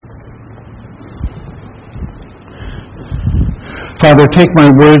Father, take my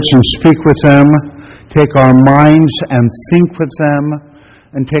words and speak with them. Take our minds and think with them.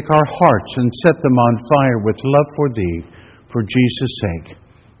 And take our hearts and set them on fire with love for Thee, for Jesus' sake.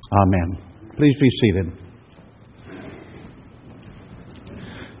 Amen. Please be seated.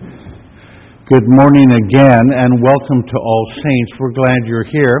 Good morning again, and welcome to All Saints. We're glad you're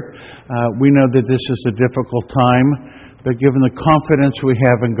here. We know that this is a difficult time, but given the confidence we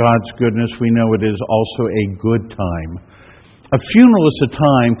have in God's goodness, we know it is also a good time. A funeral is a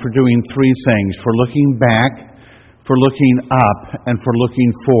time for doing three things: for looking back, for looking up, and for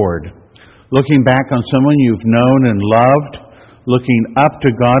looking forward. Looking back on someone you've known and loved, looking up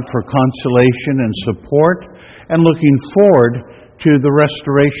to God for consolation and support, and looking forward to the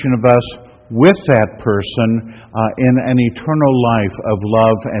restoration of us with that person in an eternal life of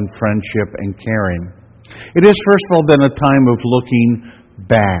love and friendship and caring. It is, first of all, then a time of looking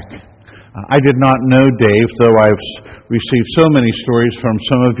back. I did not know Dave, though I've received so many stories from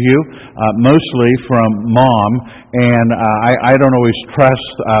some of you, mostly from Mom, and I don't always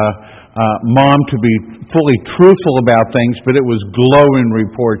trust Mom to be fully truthful about things, but it was glowing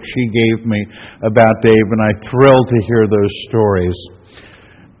reports she gave me about Dave, and I'm thrilled to hear those stories.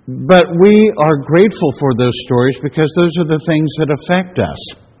 But we are grateful for those stories because those are the things that affect us.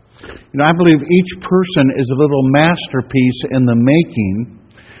 I believe each person is a little masterpiece in the making,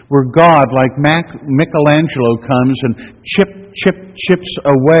 where God, like Michelangelo, comes and chips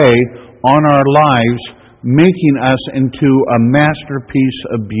away on our lives, making us into a masterpiece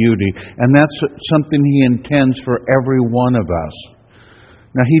of beauty. And that's something He intends for every one of us.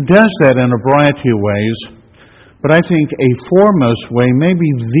 Now, He does that in a variety of ways, but I think a foremost way, maybe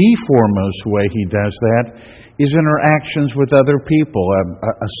the foremost way He does that, is interactions with other people,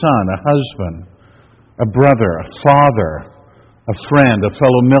 a son, a husband, a brother, a father, a friend, a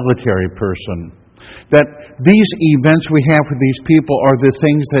fellow military person. That these events we have with these people are the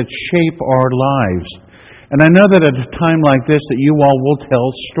things that shape our lives. And I know that at a time like this that you all will tell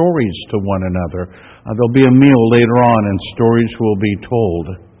stories to one another. There'll be a meal later on and stories will be told.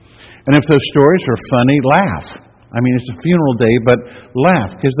 And if those stories are funny, laugh. I mean, it's a funeral day, but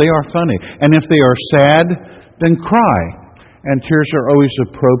laugh because they are funny. And if they are sad, then cry. And tears are always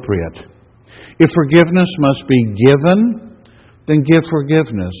appropriate. If forgiveness must be given, then give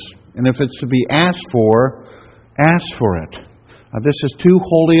forgiveness. And if it's to be asked for, ask for it. This is too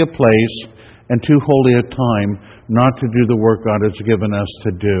holy a place and too holy a time not to do the work God has given us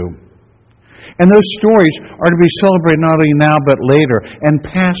to do. And those stories are to be celebrated not only now but later and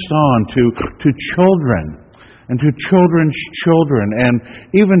passed on to children and to children's children and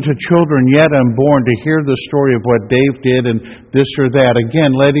even to children yet unborn to hear the story of what Dave did and this or that.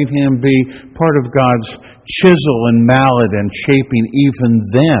 Again, letting him be part of God's chisel and mallet and shaping even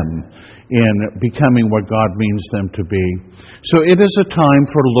them in becoming what God means them to be. So it is a time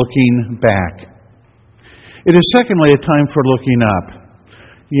for looking back. It is secondly a time for looking up.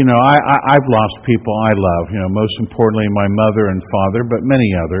 I've lost people I love, most importantly my mother and father, but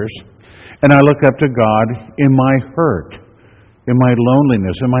many others. And I look up to God in my hurt, in my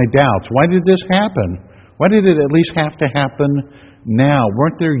loneliness, in my doubts. Why did this happen? Why did it at least have to happen now?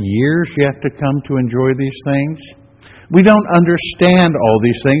 Weren't there years yet to come to enjoy these things? We don't understand all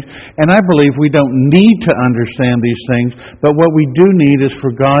these things, and I believe we don't need to understand these things, but what we do need is for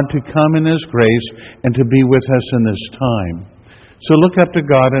God to come in His grace and to be with us in this time. So look up to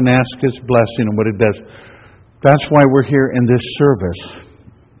God and ask His blessing and what it does. That's why we're here in this service.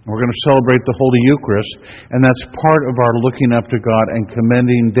 We're going to celebrate the Holy Eucharist, and that's part of our looking up to God and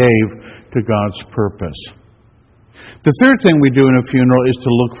commending Dave to God's purpose. The third thing we do in a funeral is to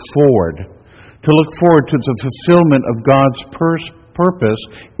look forward to the fulfillment of God's purpose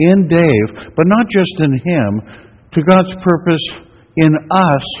in Dave, but not just in him, to God's purpose in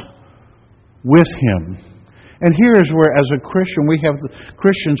us with Him. And here is where, as Christians, we have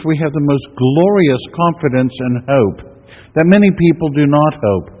the most glorious confidence and hope that many people do not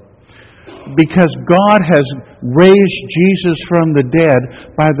hope. Because God has raised Jesus from the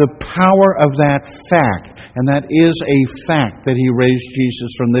dead by the power of that fact. And that is a fact that He raised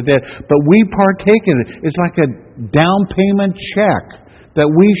Jesus from the dead. But we partake in it. It's like a down payment check that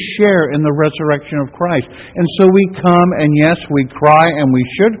we share in the resurrection of Christ. And so we come, and yes, we cry, and we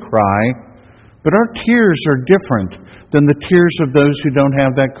should cry. But our tears are different than the tears of those who don't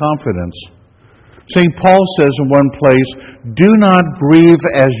have that confidence. St. Paul says in one place, do not grieve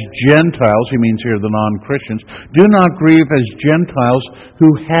as Gentiles, he means here the non-Christians, do not grieve as Gentiles who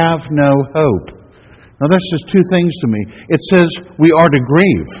have no hope. Now that's just two things to me. It says we are to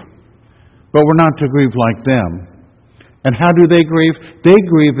grieve, but we're not to grieve like them. And how do they grieve? They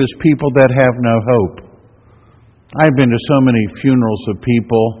grieve as people that have no hope. I've been to so many funerals of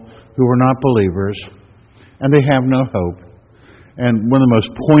people who are not believers, and they have no hope. And one of the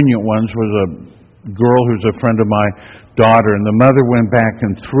most poignant ones was a girl who's a friend of my daughter, and the mother went back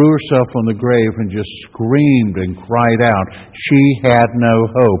and threw herself on the grave and just screamed and cried out. She had no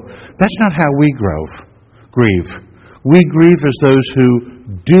hope. That's not how we grieve. We grieve as those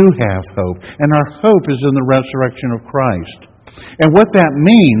who do have hope, and our hope is in the resurrection of Christ. And what that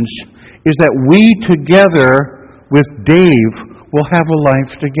means is that we together with Dave will have a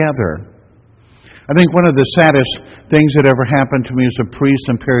life together. I think one of the saddest things that ever happened to me as a priest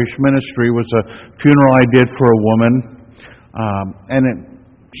in parish ministry was a funeral I did for a woman.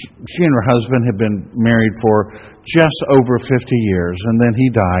 She and her husband had been married for just over 50 years, and then he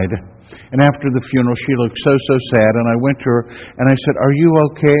died. And after the funeral, she looked so sad, and I went to her, and I said, "Are you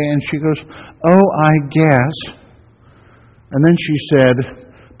okay?" And she goes, "Oh, I guess." And then she said,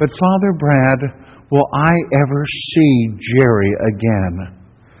 "But Father Brad, will I ever see Jerry again?"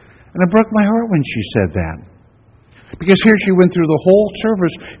 And it broke my heart when she said that. Because here she went through the whole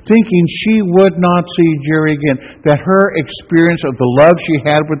service thinking she would not see Jerry again. That her experience of the love she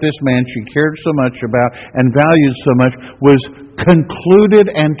had with this man she cared so much about and valued so much was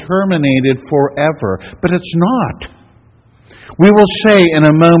concluded and terminated forever. But it's not. We will say in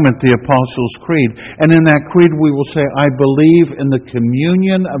a moment the Apostles' Creed. And in that creed we will say, "I believe in the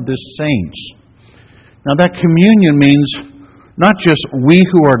communion of the saints." Now that communion means not just we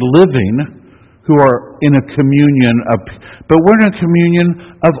who are living, who are in a communion, but we're in a communion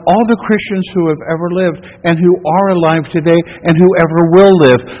of all the Christians who have ever lived and who are alive today and who ever will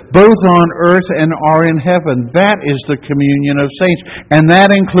live, both on earth and are in heaven. That is the communion of saints. And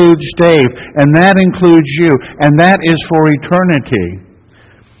that includes Dave, and that includes you, and that is for eternity.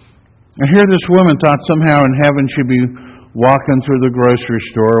 And here this woman thought somehow in heaven she'd be walking through the grocery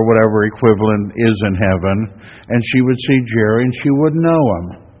store or whatever equivalent is in heaven, and she would see Jerry and she would know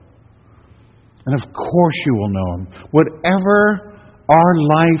him. And of course you will know him. Whatever our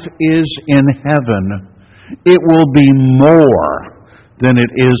life is in heaven, it will be more than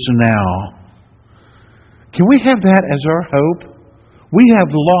it is now. Can we have that as our hope? We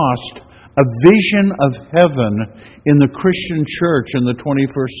have lost a vision of heaven in the Christian church in the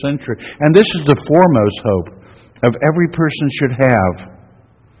 21st century. And this is the foremost hope of every person should have.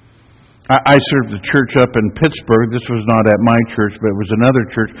 I served a church up in Pittsburgh. This was not at my church, but it was another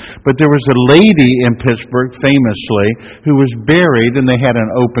church. But there was a lady in Pittsburgh, famously, who was buried, and they had an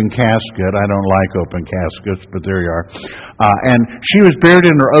open casket. I don't like open caskets, but there you are. And she was buried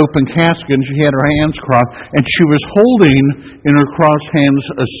in her open casket, and she had her hands crossed, and she was holding in her crossed hands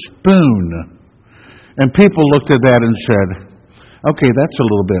a spoon. And people looked at that and said, "Okay, that's a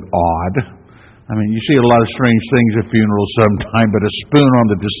little bit odd." I mean, you see a lot of strange things at funerals sometime, but a spoon on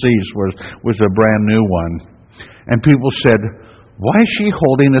the deceased was a brand new one. And people said, "Why is she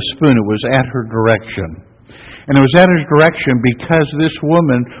holding a spoon?" It was at her direction. And it was at her direction because this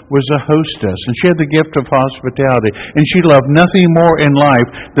woman was a hostess, and she had the gift of hospitality. And she loved nothing more in life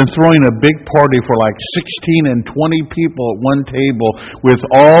than throwing a big party for like 16 and 20 people at one table with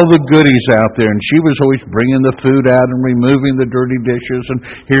all the goodies out there. And she was always bringing the food out and removing the dirty dishes. And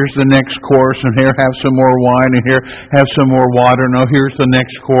here's the next course, and here, have some more wine, and here, have some more water. No, here's the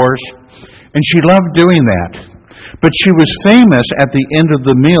next course. And she loved doing that. But she was famous at the end of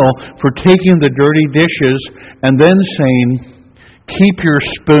the meal for taking the dirty dishes and then saying, "Keep your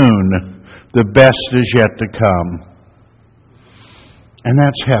spoon, the best is yet to come." And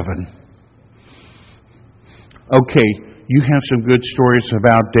that's heaven. Okay, you have some good stories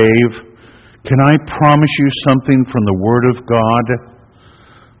about Dave. Can I promise you something from the Word of God?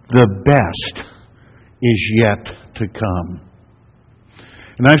 The best is yet to come.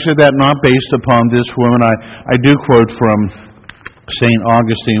 And I said that not based upon this woman. I do quote from St.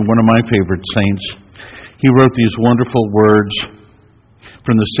 Augustine, one of my favorite saints. He wrote these wonderful words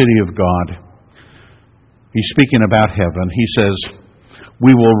from the city of God. He's speaking about heaven. He says,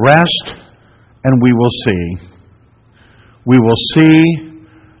 "We will rest and we will see. We will see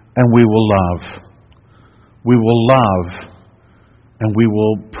and we will love. We will love and we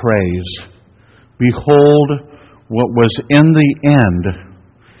will praise. Behold, what was in the end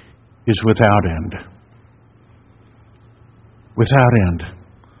is without end." Without end.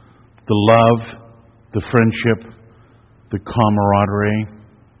 The love, the friendship, the camaraderie.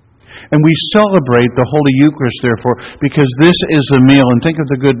 And we celebrate the Holy Eucharist, therefore, because this is a meal. And think of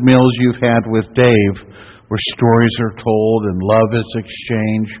the good meals you've had with Dave, where stories are told and love is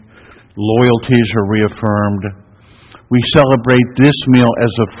exchanged, loyalties are reaffirmed. We celebrate this meal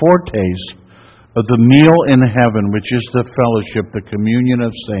as a foretaste of the meal in heaven, which is the fellowship, the communion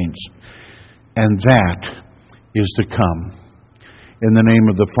of saints. And that is to come. In the name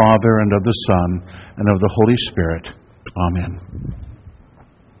of the Father, and of the Son, and of the Holy Spirit. Amen.